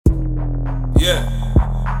Yeah.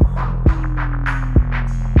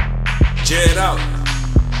 Jet out.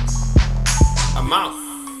 I'm out.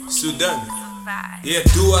 Sudan. Yeah,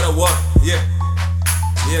 do what I want. Yeah.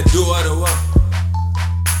 Yeah, do what I want.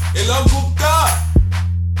 Hello, GUPTAS.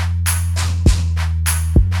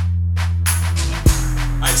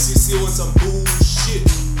 ICC on some bullshit.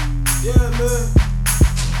 Yeah, man.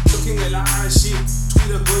 Talking a lot of shit.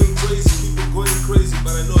 Twitter going crazy, people going crazy.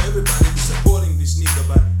 But I know everybody is supporting this nigga.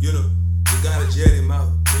 But you know, you gotta jet him out.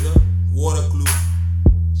 You know, waterproof,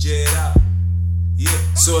 jet out. Yeah,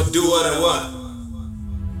 so I do what I want.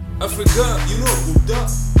 Africa, you know,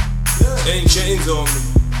 GUPTAS. Yeah. Ain't chains on me.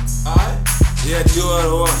 Alright? Yeah, do what I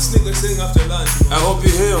want. This nigga sing after lunch. You know? I hope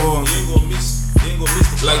you hear home. You ain't gonna miss. You ain't gonna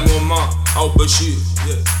miss the like Mama, Albashir.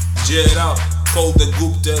 Yeah. Jet out, call the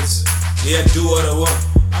GUPTAS. Yeah, do what I want.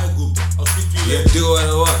 I GUPTAS. I'll speak to you. Yeah, do what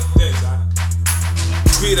I want. Thanks,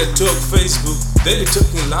 Twitter, talk, Facebook. They be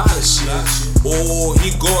talking a lot of shit. Oh,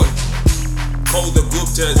 he gone. Call the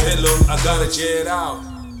GUPTAS. Hello, I gotta jet out.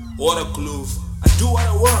 Waterproof. I do what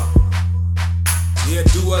I want. Yeah,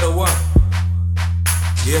 do what I want.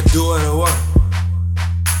 Yeah, do what I want.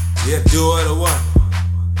 Yeah, do what I want.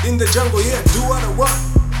 In the jungle, yeah, do what I want.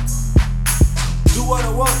 Do what I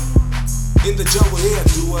want. In the jungle, yeah,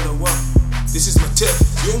 do what I want. This is my tip.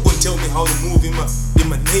 You ain't gonna tell me how to move in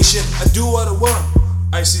my nation. I do what I want.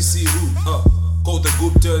 ICC who? Call the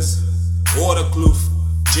GUPTAS. Waterproof.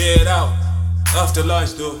 Jet out. After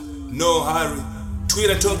lunch though, no hurry.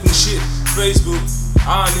 Twitter talking shit. Facebook,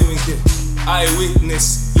 I don't even care.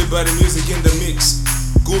 Eyewitness. Liberty music in the mix.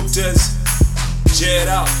 GUPTAS. Jet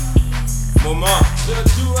out. Mama. Should I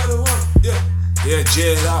do what I want? Yeah. Yeah,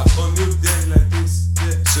 jet out. On new days like this.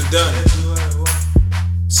 Yeah. Sudan. Yeah, do what I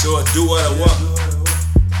want. So I do what I want.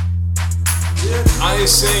 I ain't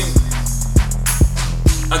saying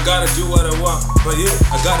I gotta do what I want, but yeah,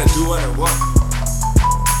 I gotta do what I want.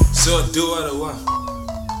 So I do what I want.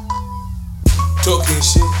 Talking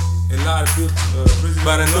shit, a lot of people,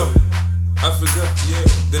 but I know Africa, yeah,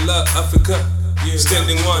 they love Africa. Yeah,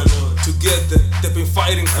 standing one together, they've been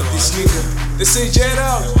fighting for this nigga. They say jet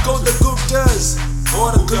out, go the GUPTAS.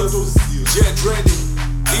 Waterproof, jet ready,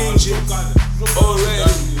 engine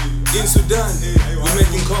already. In Sudan, we're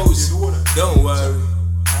making calls. Don't worry.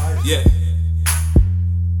 Yeah.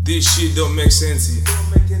 This shit don't make sense here. Don't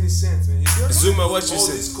make any sense, man. Zuma, what you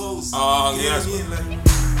say?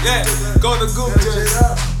 Yeah, go the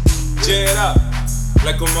GUPTAS. Jet up.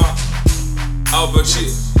 Like Albashir.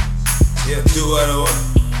 Yeah, do what I want.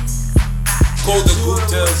 Call the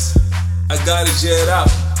GUPTAS. I gotta jet out.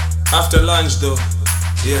 After lunch though.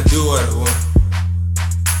 Yeah, do what I want.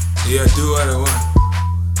 Yeah, do what I want.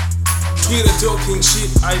 Twitter talking shit,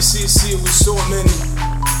 ICC with so many.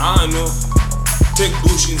 I don't know. Take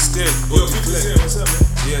Bush instead. Yo, what's up,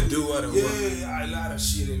 man? Yeah, do what I want. Yeah, a lot of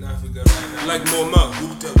shit in Africa right now. Like Mama,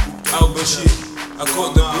 Albashir. I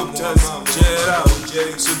call the GUPTAS. Jet out.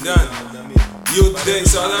 Sudan. Youth Day,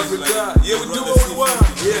 South Africa. Yeah, we do what we want.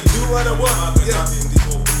 Yeah, do what I want.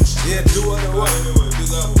 Yeah, do what I want.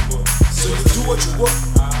 So you do what you want.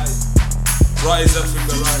 Rise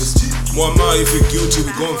Africa, rise. Mama, if you're guilty,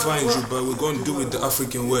 we're gonna find you, but we're gonna do it the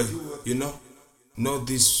African way, you know? Not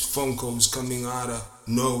these phone calls coming out of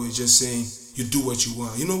nowhere just saying, you do what you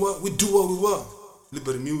want. You know what? We do what we want.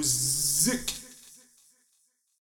 Liberty music.